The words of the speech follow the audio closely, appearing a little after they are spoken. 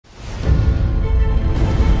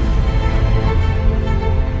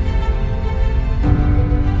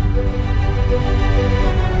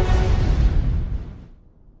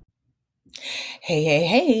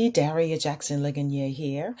Hey, 𝐏𝐫𝐴_Jackson_Leganier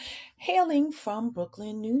here, hailing from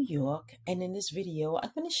Brooklyn, New York. And in this video,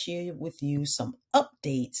 I'm going to share with you some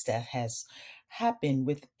updates that has happened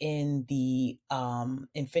within the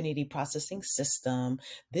Infinity Processing System.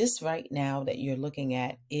 This right now that you're looking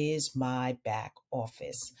at is my back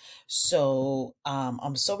office. So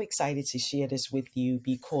I'm so excited to share this with you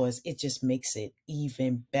because it just makes it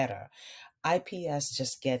even better. IPS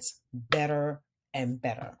just gets better and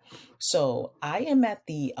better. So I am at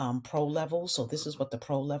the pro level. So this is what the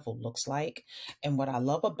pro level looks like. And what I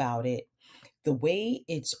love about it, the way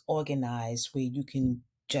it's organized, where you can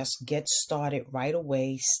just get started right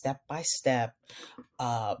away, step by step.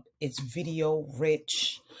 It's video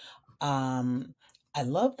rich. I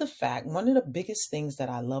love the fact, one of the biggest things that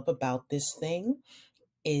I love about this thing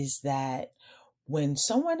is that when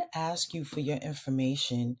someone asks you for your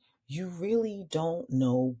information, you really don't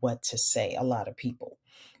know what to say. A lot of people,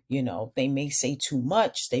 they may say too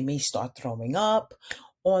much. They may start throwing up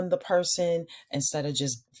on the person instead of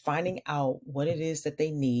just finding out what it is that they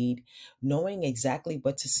need, knowing exactly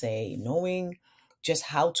what to say, knowing just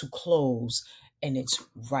how to close. And it's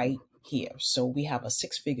right here. So we have a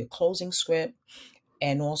 6-figure closing script.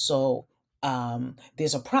 And also,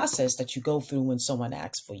 there's a process that you go through when someone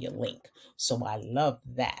asks for your link. So I love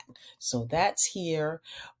that. So that's here.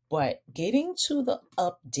 But getting to the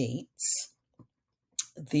updates,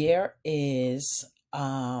 there is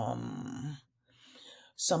some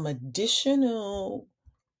additional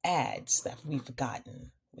ads that we've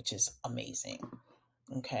gotten, which is amazing.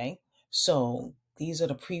 Okay. So these are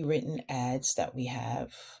the pre-written ads that we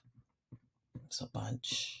have. It's a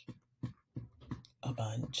bunch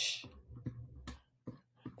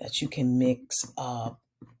that you can mix up,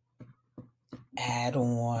 add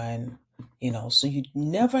on, so you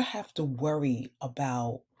never have to worry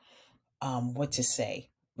about what to say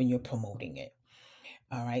when you're promoting it.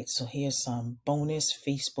 All right, so here's some bonus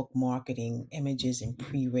Facebook marketing images and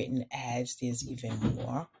pre-written ads. There's even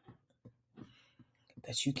more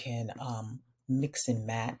that you can mix and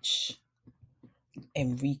match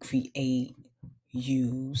and recreate,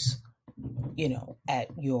 use, at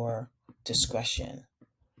your discretion.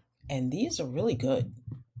 And these are really good.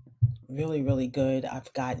 Really, really good.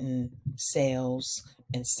 I've gotten sales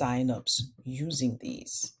and signups using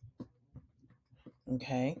these.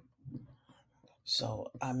 Okay.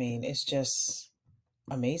 So, it's just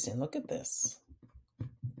amazing. Look at this.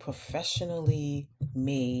 Professionally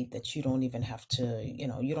made that you don't even have to,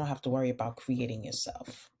 you don't have to worry about creating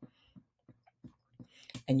yourself.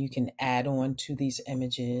 And you can add on to these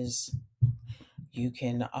images. You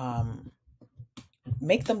can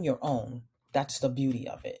make them your own. That's the beauty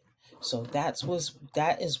of it. So that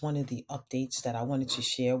is one of the updates that I wanted to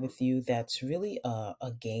share with you. That's really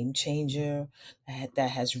a game changer that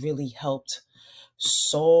has really helped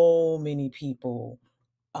so many people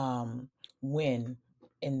win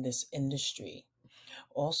in this industry.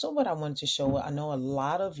 Also, what I wanted to show, I know a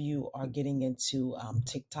lot of you are getting into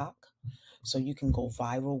TikTok, so you can go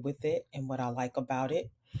viral with it. And what I like about it,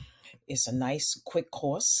 it's a nice quick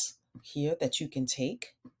course here that you can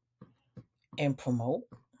take and promote.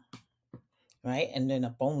 Right. And then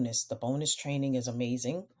the bonus training is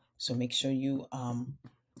amazing. So make sure you,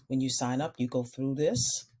 when you sign up, you go through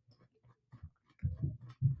this.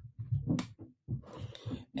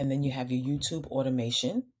 And then you have your YouTube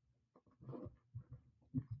automation.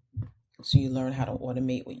 So you learn how to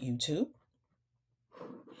automate with YouTube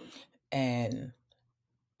and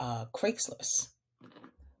Craigslist.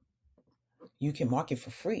 You can market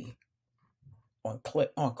for free on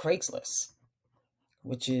Craigslist,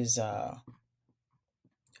 which is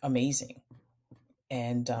amazing.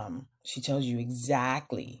 And she tells you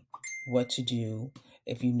exactly what to do.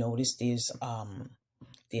 If you notice, there's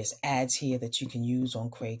ads here that you can use on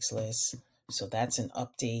Craigslist. So that's an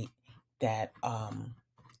update that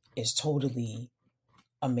is totally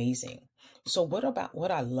amazing. So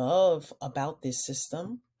what I love about this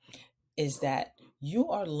system is that you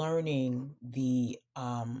are learning the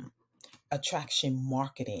attraction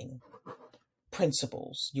marketing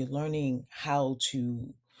principles. You're learning how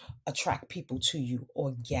to attract people to you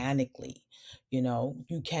organically.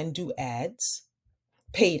 You can do ads,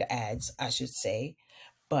 paid ads, I should say,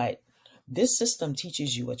 but this system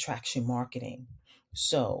teaches you attraction marketing.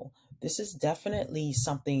 So this is definitely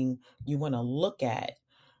something you want to look at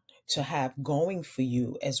to have going for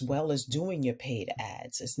you, as well as doing your paid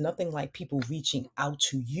ads. It's nothing like people reaching out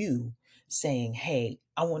to you saying, hey,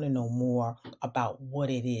 I want to know more about what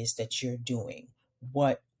it is that you're doing.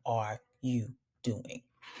 What are you doing?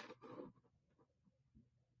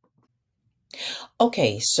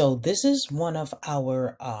 Okay, so this is one of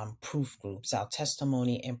our proof groups, our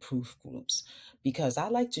testimony and proof groups, because I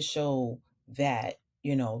like to show that,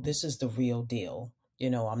 this is the real deal.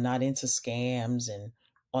 I'm not into scams and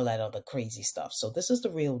all that other crazy stuff. So this is the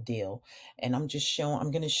real deal. And I'm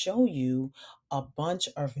going to show you a bunch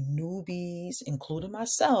of newbies, including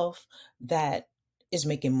myself, that is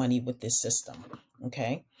making money with this system.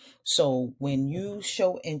 Okay. So when you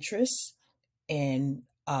show interest in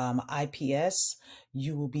IPS,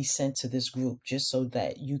 you will be sent to this group just so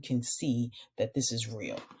that you can see that this is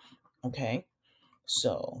real. Okay,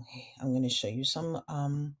 so I'm going to show you some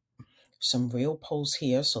real posts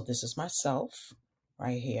here. So this is myself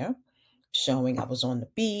right here, showing I was on the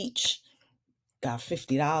beach, got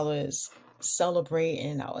 $50,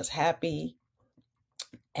 celebrating. I was happy.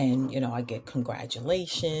 And I get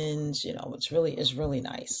congratulations. It's really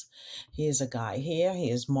nice. Here's a guy here.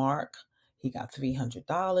 Here's Mark. He got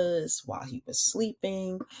 $300 while he was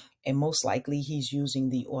sleeping, and most likely he's using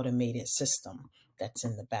the automated system that's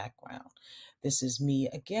in the background. This is me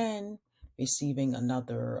again, receiving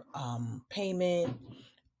another payment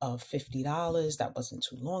of $50. That wasn't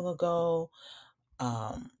too long ago.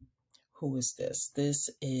 Who is this? This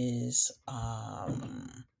is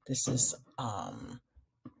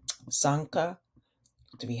Sanka,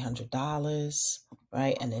 $300,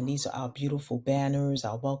 right? And then these are our beautiful banners,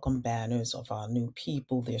 our welcome banners of our new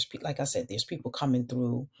people. Like I said, there's people coming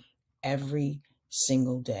through every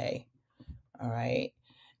single day, all right?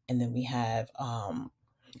 And then we have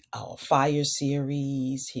our fire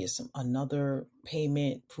series. Here's another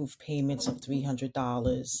proof payments of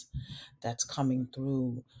 $300 that's coming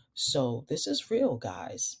through. So this is real,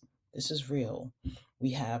 guys. This is real.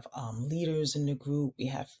 We have leaders in the group.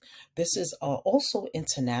 This is also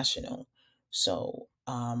international. So,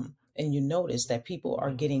 and you notice that people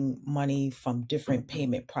are getting money from different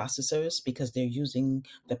payment processors because they're using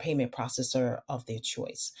the payment processor of their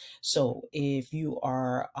choice. So if you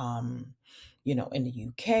are, in the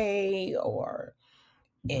UK or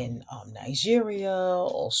in Nigeria,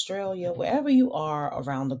 Australia, wherever you are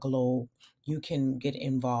around the globe, you can get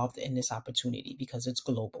involved in this opportunity because it's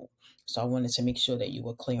global. So I wanted to make sure that you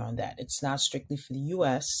were clear on that. It's not strictly for the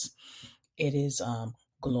US, it is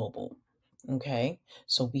global. Okay,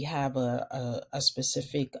 so we have a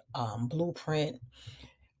specific blueprint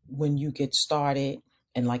when you get started.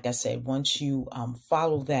 And like I said, once you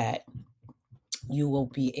follow that, you will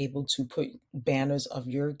be able to put banners of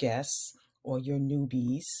your guests or your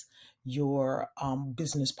newbies, your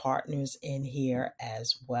business partners in here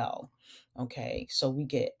as well. Okay, so we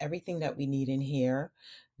get everything that we need in here.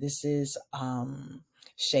 This is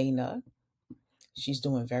Shayna. She's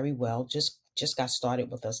doing very well. Just got started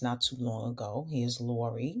with us not too long ago. Here's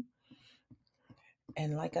Lori.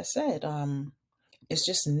 And like I said, it's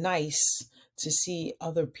just nice to see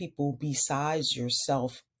other people besides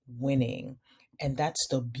yourself winning. And that's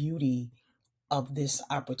the beauty of this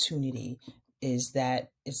opportunity, is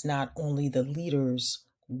that it's not only the leaders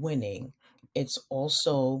winning, it's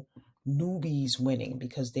also newbies winning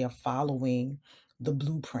because they're following the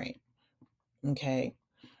blueprint. Okay.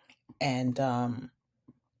 And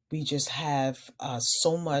we just have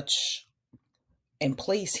so much in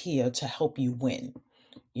place here to help you win,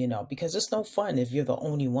 because it's no fun if you're the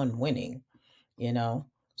only one winning,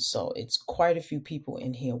 So it's quite a few people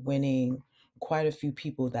in here winning, quite a few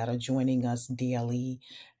people that are joining us daily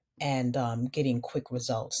and getting quick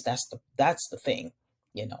results. That's the thing,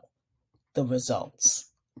 the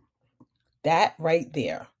results. That right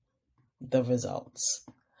there, the results.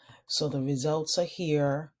 So the results are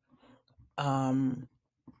here.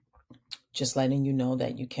 Just letting you know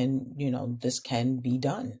that you can, this can be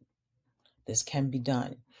done. This can be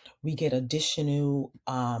done. We get additional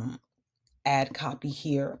ad copy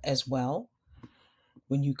here as well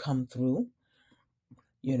when you come through.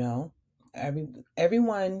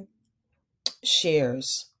 Everyone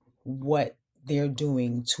shares what they're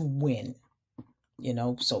doing to win,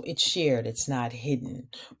 so it's shared, it's not hidden.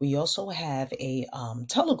 We also have a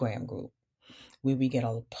Telegram group where we get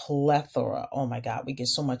a plethora. Oh my God, we get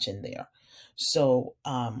so much in there. So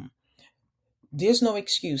there's no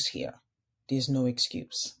excuse here. There's no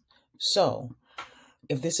excuse. So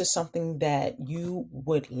if this is something that you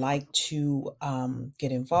would like to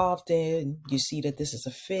get involved in, you see that this is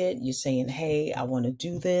a fit, you're saying, hey, I want to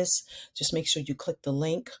do this, just make sure you click the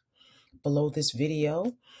link below this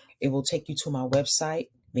video. It will take you to my website.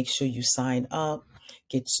 Make sure you sign up,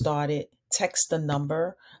 get started, text the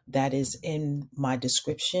number that is in my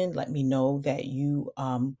description. Let me know that you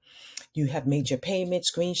have made your payment,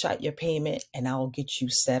 screenshot your payment, and I'll get you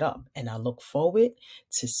set up. And I look forward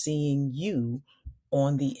to seeing you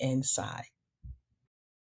on the inside.